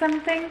G or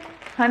something?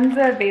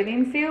 Hunza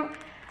bathing suit?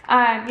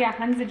 Yeah,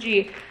 Hunza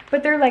G.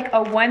 But they're like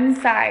a one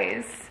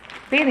size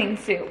bathing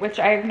suit, which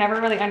I've never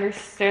really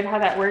understood how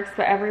that works,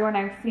 but everyone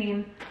I've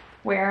seen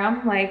wear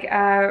them. Like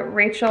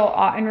Rachel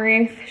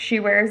Ottenreith, she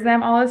wears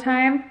them all the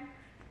time.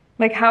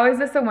 Like, how is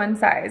this a one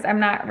size? I'm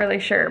not really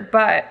sure,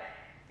 but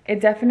it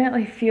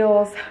definitely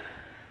feels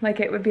like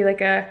it would be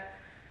like a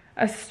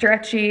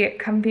stretchy,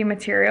 comfy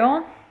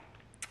material.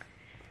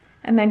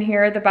 And then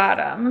here are the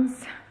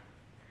bottoms.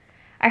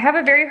 I have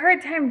a very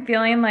hard time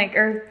feeling like,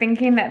 or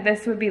thinking that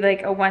this would be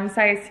like a one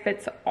size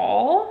fits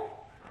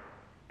all,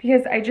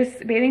 because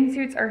bathing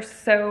suits are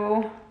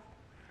so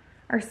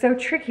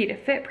tricky to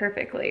fit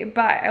perfectly.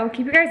 But I will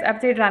keep you guys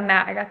updated on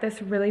that. I got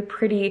this really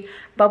pretty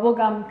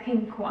bubblegum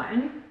pink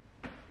one.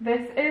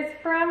 This is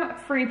from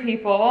Free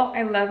People.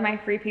 I love my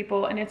Free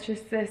People, and it's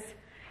just this,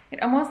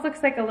 it almost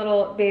looks like a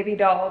little baby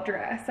doll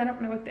dress. I don't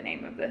know what the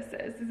name of this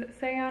is. Does it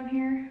say on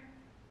here?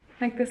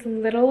 Like this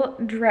little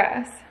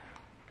dress.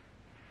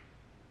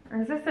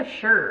 Or is this a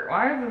shirt?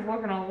 Why is this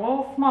looking a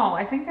little small?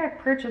 I think I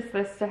purchased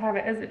this to have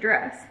it as a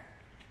dress.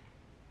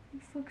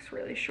 This looks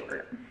really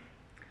short.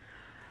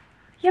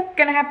 Yep,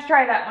 gonna have to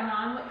try that one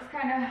on. Looks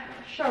kind of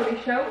showy.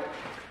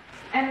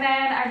 And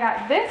then I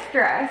got this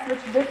dress,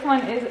 which this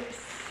one is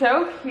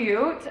so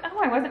cute. Oh,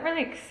 I wasn't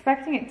really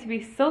expecting it to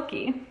be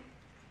silky.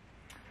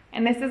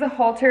 And this is a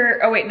halter,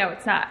 oh wait, no,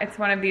 it's not. It's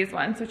one of these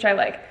ones, which I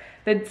like.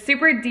 The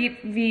super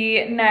deep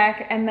V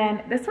neck, and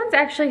then this one's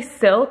actually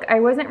silk. I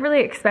wasn't really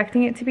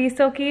expecting it to be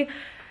silky,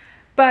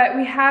 but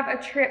we have a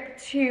trip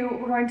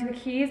we're going to the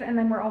Keys, and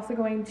then we're also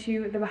going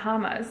to the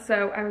Bahamas.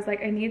 So I was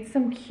like, I need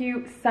some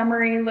cute,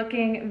 summery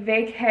looking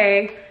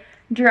vacay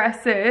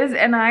dresses,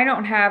 and I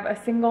don't have a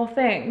single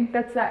thing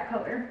that's that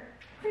color.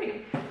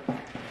 Pretty.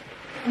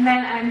 And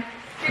then I'm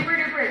super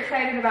duper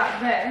excited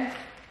about this.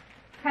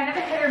 Kind of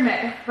a hit or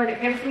miss, but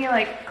it gives me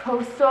like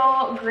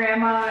coastal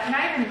grandma,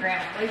 not even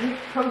grandma, like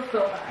just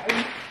coastal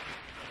vibes.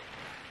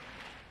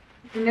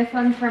 And this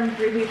one's from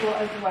Free People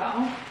as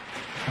well.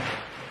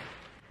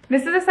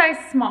 This is a size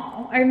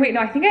small. Wait, no,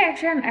 I think I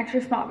actually got an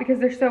extra small because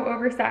they're so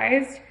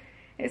oversized.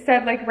 It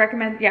said like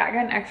recommend, yeah, I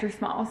got an extra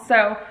small.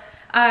 So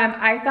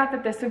I thought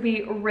that this would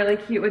be really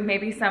cute with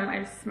maybe some, I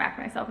just smacked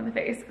myself in the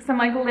face, some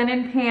like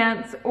linen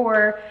pants,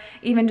 or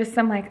even just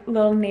some like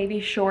little navy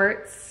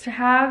shorts to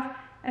have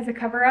as a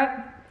cover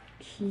up.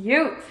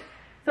 Cute.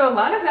 So a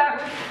lot of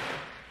that was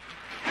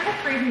kind of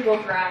Free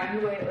People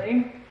grind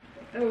lately.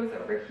 Put those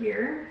over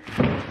here.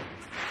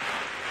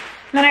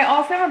 Then I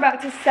also am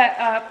about to set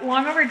up,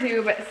 long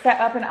overdue, but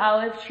set up an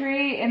olive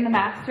tree in the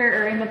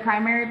master, or in the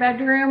primary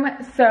bedroom.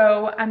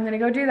 So I'm gonna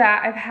go do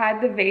that. I've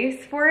had the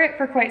vase for it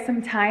for quite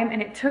some time,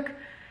 and it took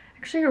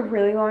actually a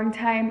really long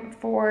time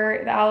for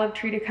the olive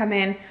tree to come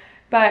in,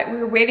 but we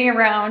were waiting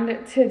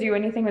around to do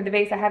anything with the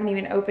vase. I haven't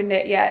even opened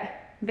it yet.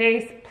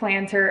 Vase,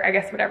 planter, I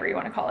guess whatever you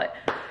want to call it.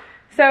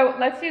 So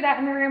let's do that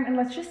in the room, and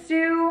let's just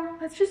do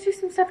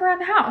some stuff around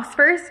the house.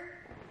 First,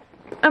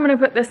 I'm gonna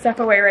put this stuff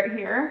away right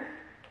here.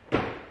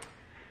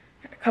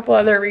 A couple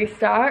other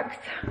restocks.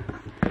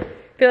 I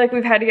feel like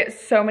we've had to get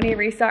so many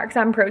restocks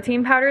on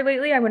protein powder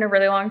lately. I went a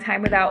really long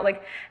time without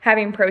like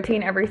having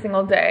protein every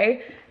single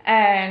day,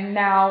 and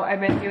now I've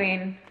been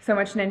doing so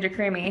much Ninja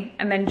Creamy,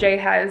 and then Jay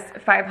has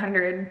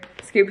 500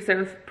 scoops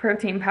of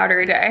protein powder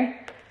a day.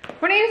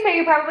 Wouldn't you say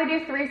you probably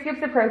do 3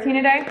 scoops of protein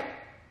a day?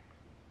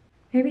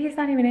 Maybe he's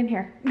not even in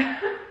here.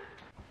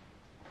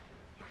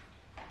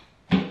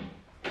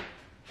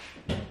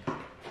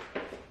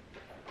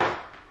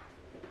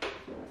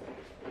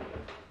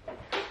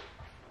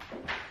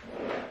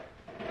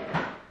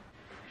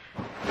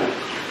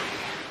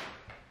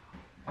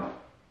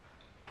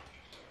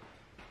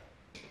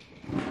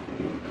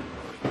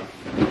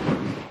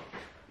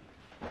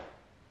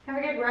 Have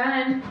a good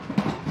run.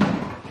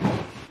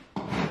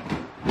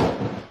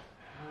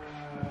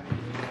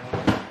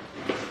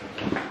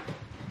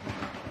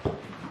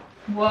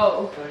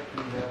 Whoa.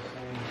 Second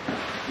guessing.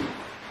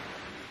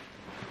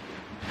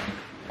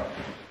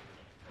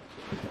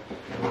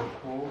 Really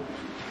cool.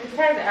 This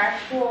has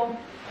actual.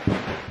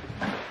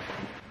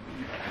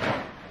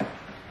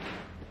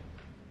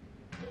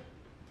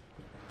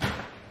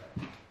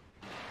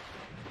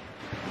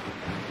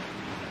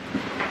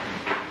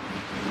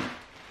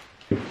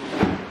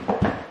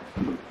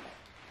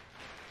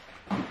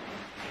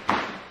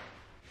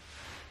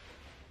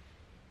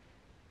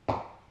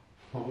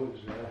 What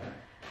was that?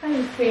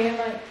 I'm saying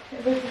like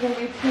this is gonna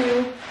be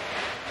too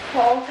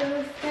tall for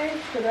this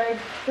space, but I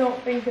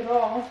don't think at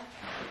all.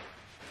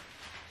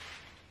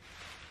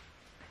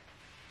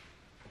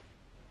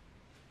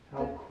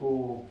 How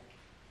cool.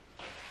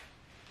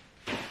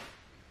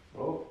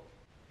 Oh.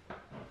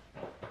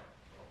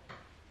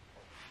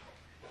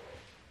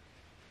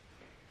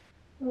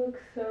 It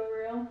looks so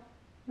real,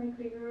 like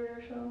we grew it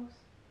ourselves.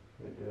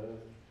 It does.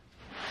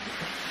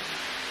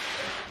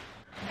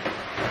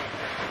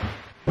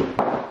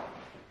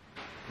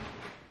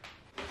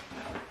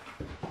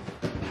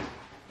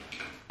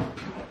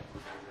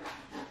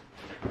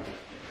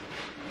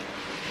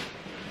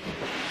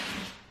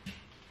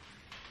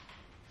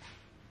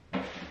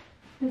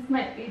 This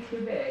might be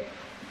too big.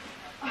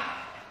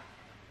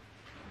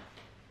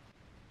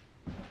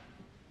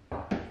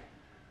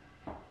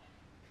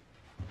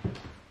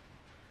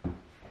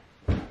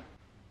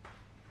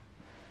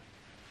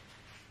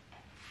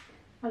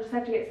 I'll just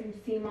have to get some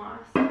sea moss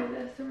for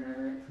this or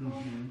whatever it's called.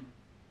 Mm-hmm.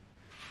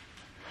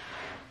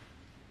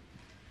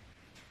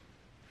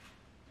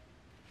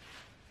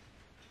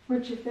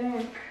 What you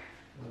think?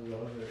 I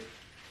love it.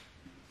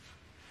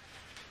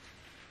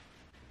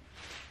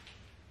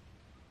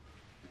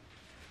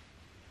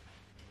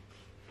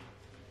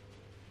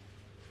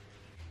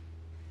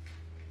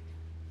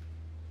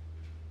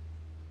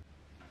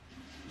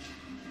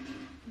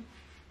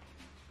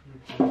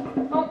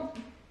 Oh!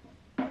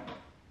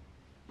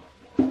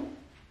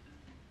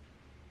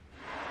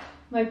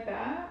 Like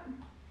that?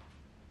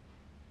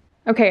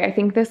 Okay, I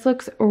think this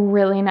looks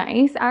really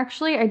nice.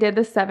 Actually, I did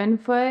the 7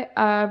 foot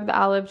of the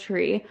olive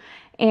tree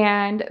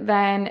and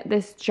then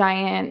this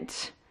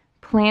giant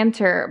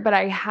planter, but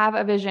I have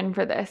a vision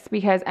for this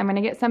because I'm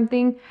gonna get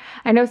something.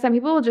 I know some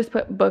people will just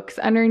put books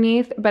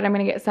underneath, but I'm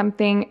gonna get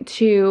something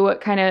to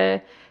kind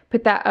of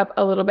put that up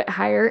a little bit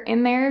higher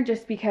in there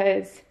just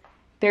because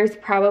there's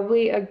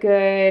probably a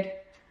good,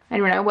 I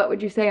don't know, what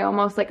would you say,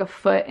 almost like a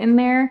foot in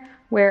there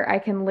where I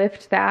can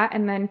lift that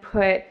and then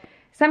put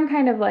some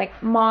kind of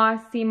like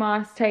moss, sea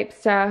moss type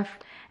stuff.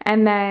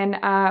 And then,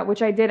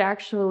 which I did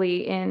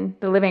actually in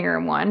the living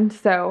room one.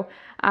 So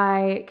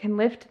I can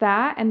lift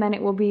that and then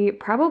it will be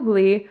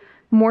probably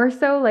more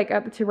so like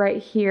up to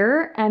right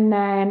here. And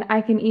then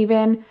I can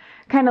even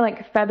kind of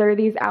like feather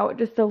these out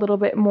just a little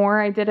bit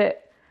more. I did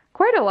it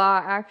quite a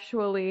lot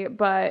actually,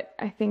 but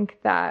I think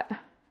that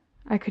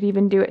I could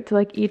even do it to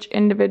like each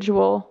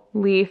individual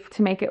leaf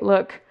to make it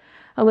look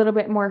a little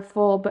bit more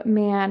full. But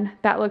man,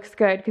 that looks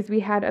good because we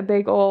had a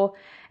big old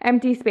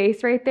empty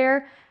space right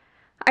there.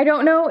 I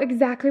don't know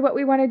exactly what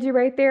we want to do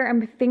right there.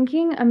 I'm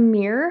thinking a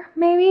mirror,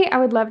 maybe. I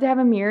would love to have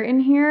a mirror in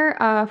here,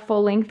 a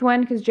full length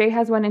one, because Jay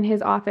has one in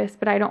his office,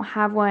 but I don't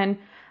have one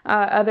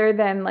other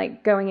than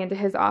like going into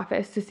his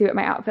office to see what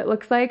my outfit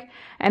looks like.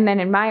 And then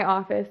in my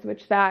office,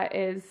 which that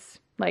is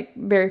like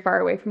very far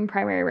away from the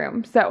primary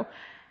room. So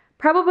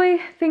probably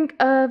think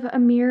of a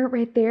mirror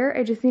right there.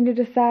 I just need to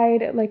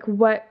decide like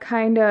what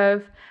kind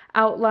of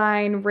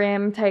outline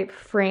rim type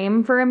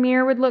frame for a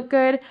mirror would look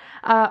good,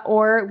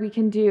 or we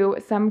can do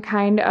some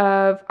kind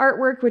of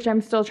artwork, which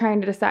I'm still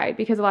trying to decide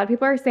because a lot of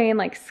people are saying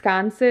like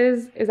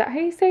sconces, is that how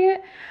you say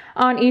it,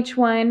 on each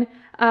one,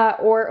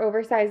 or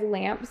oversized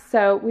lamps.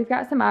 So we've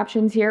got some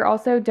options here.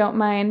 Also, don't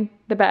mind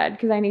the bed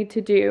because I need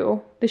to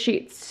do the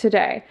sheets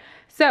today.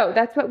 So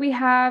that's what we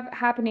have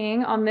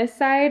happening on this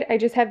side. I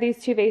just have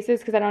these 2 vases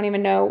because I don't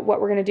even know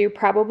what we're gonna do.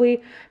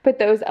 Probably put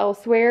those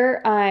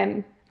elsewhere.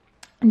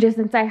 Just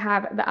since I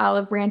have the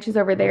olive branches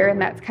over there,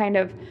 and that's kind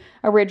of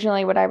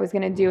originally what I was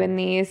gonna do in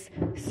these.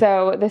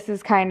 So this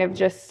is kind of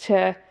just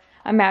to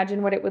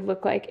imagine what it would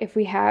look like if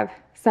we have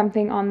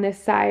something on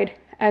this side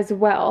as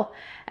well.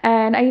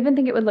 And I even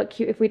think it would look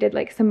cute if we did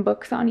like some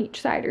books on each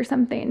side or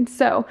something.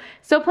 So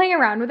still playing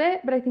around with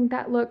it, but I think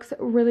that looks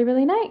really,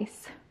 really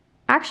nice.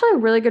 Actually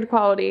really good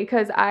quality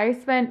because I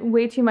spent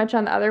way too much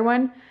on the other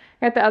one.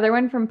 I got the other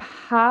one from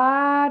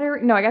I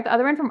got the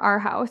other one from our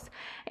house,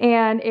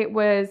 and it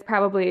was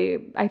probably,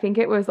 I think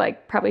it was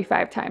like probably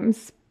 5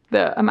 times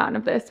the amount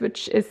of this,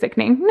 which is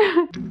sickening.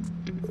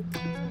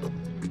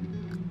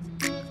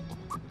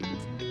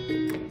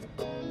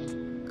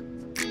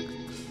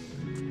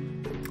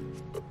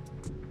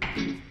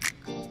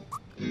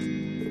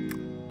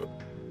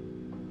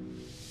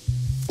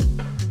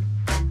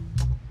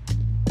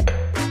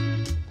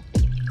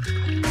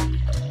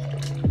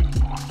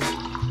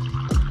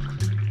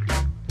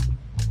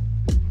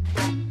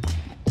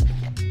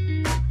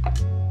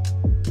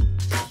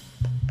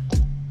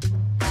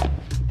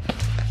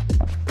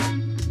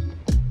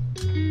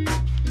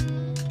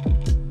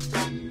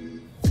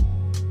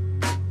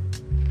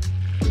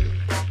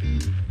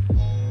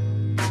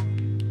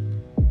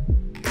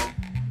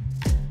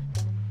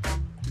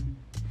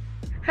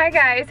 Hi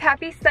guys,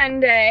 happy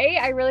Sunday.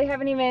 I really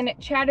haven't even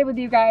chatted with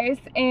you guys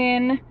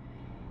in,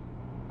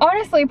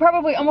 honestly,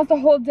 probably almost a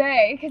whole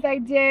day, because I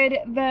did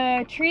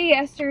the tree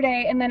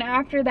yesterday, and then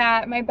after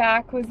that my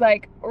back was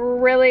like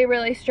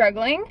really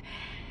struggling,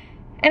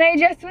 and I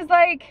just was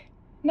like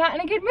not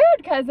in a good mood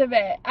because of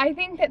it. I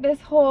think that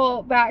this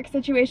whole back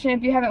situation,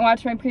 if you haven't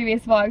watched my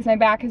previous vlogs, my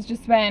back has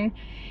just been,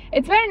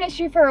 it's been an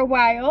issue for a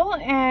while,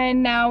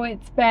 and now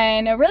it's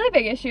been a really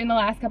big issue in the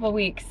last couple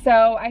weeks.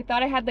 So I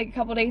thought I had like a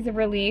couple days of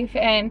relief,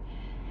 and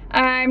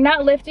I'm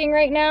not lifting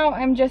right now.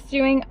 I'm just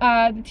doing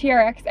the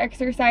TRX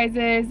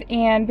exercises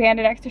and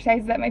banded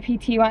exercises that my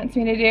PT wants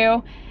me to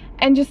do,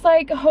 and just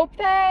like hope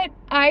that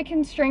I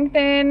can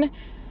strengthen.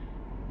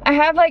 I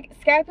have like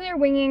scapular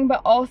winging,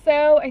 but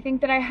also I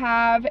think that I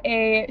have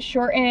a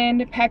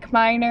shortened pec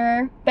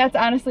minor. That's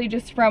honestly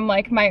just from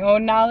like my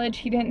own knowledge.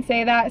 He didn't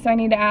say that, so I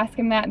need to ask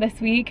him that this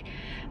week,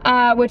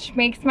 which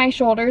makes my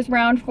shoulders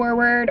round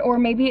forward, or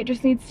maybe it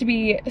just needs to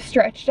be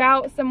stretched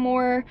out some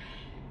more.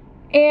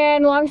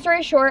 And long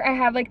story short, I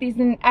have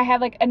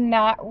like a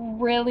knot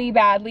really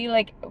badly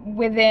like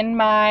within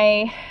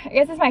my, I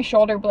guess it's my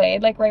shoulder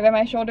blade, like right by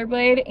my shoulder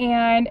blade,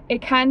 and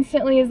it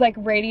constantly is like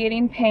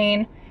radiating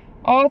pain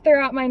all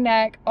throughout my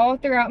neck, all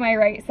throughout my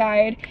right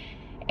side,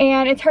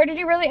 and it's hard to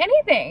do really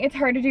anything. It's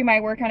hard to do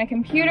my work on a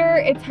computer.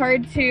 It's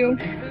hard to,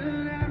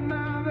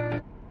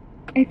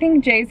 I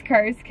think Jay's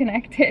car is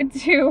connected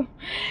to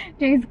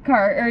Jay's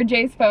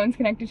phone's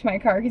connected to my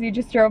car, because he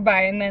just drove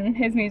by and then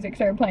his music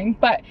started playing.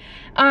 But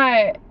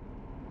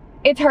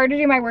it's hard to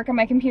do my work on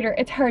my computer.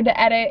 It's hard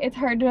to edit. It's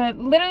hard to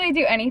literally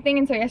do anything.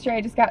 And so yesterday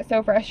I just got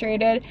so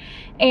frustrated,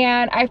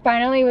 and I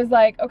finally was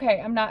like,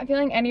 okay, I'm not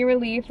feeling any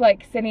relief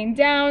like sitting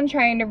down,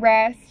 trying to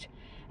rest.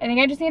 I think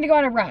I just need to go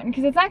on a run,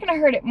 because it's not gonna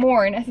hurt it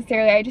more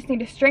necessarily. I just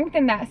need to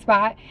strengthen that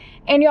spot.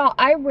 And y'all,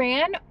 I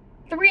ran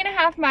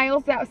 3.5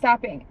 miles without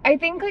stopping. I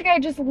think like I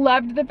just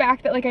loved the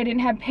fact that like I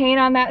didn't have pain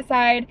on that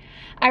side.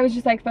 I was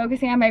just like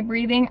focusing on my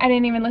breathing. I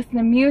didn't even listen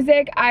to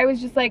music. I was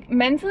just like,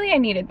 mentally I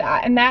needed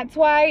that. And that's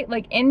why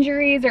like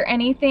injuries or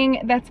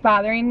anything that's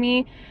bothering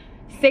me,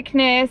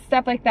 sickness,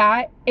 stuff like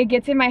that, it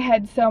gets in my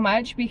head so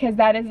much, because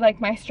that is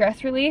like my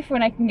stress relief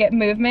when I can get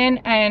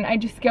movement, and I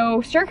just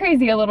go stir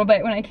crazy a little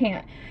bit when I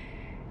can't.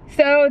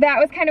 So that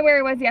was kind of where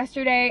I was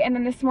yesterday. And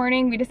then this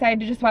morning we decided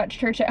to just watch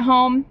church at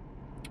home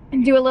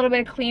and do a little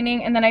bit of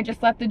cleaning, and then I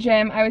just left the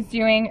gym. I was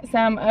doing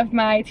some of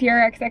my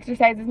TRX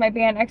exercises, my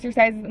band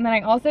exercises, and then I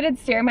also did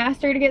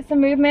Stairmaster to get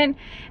some movement,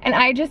 and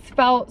I just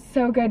felt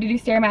so good to do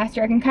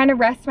Stairmaster. I can kind of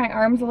rest my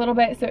arms a little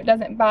bit so it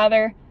doesn't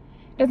bother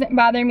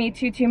me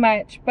too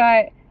much.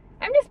 But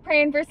I'm just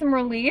praying for some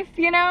relief,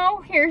 you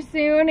know, here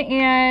soon,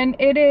 and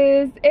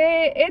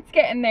it's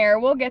getting there.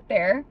 We'll get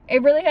there.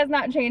 It really has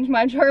not changed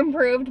much or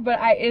improved, but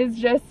it's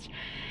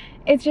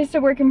just a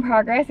work in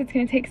progress. It's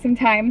gonna take some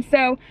time.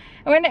 So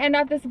I wanted to end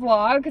off this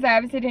vlog because I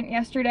obviously didn't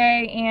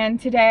yesterday, and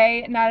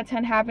today not a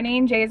ton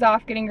happening. Jay's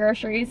off getting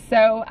groceries,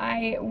 so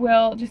I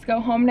will just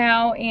go home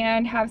now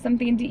and have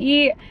something to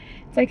eat.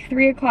 It's like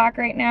 3 o'clock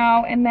right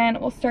now, and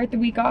then we'll start the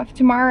week off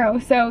tomorrow.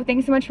 So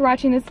thanks so much for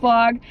watching this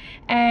vlog,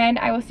 and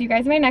I will see you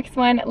guys in my next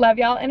one. Love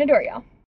y'all and adore y'all.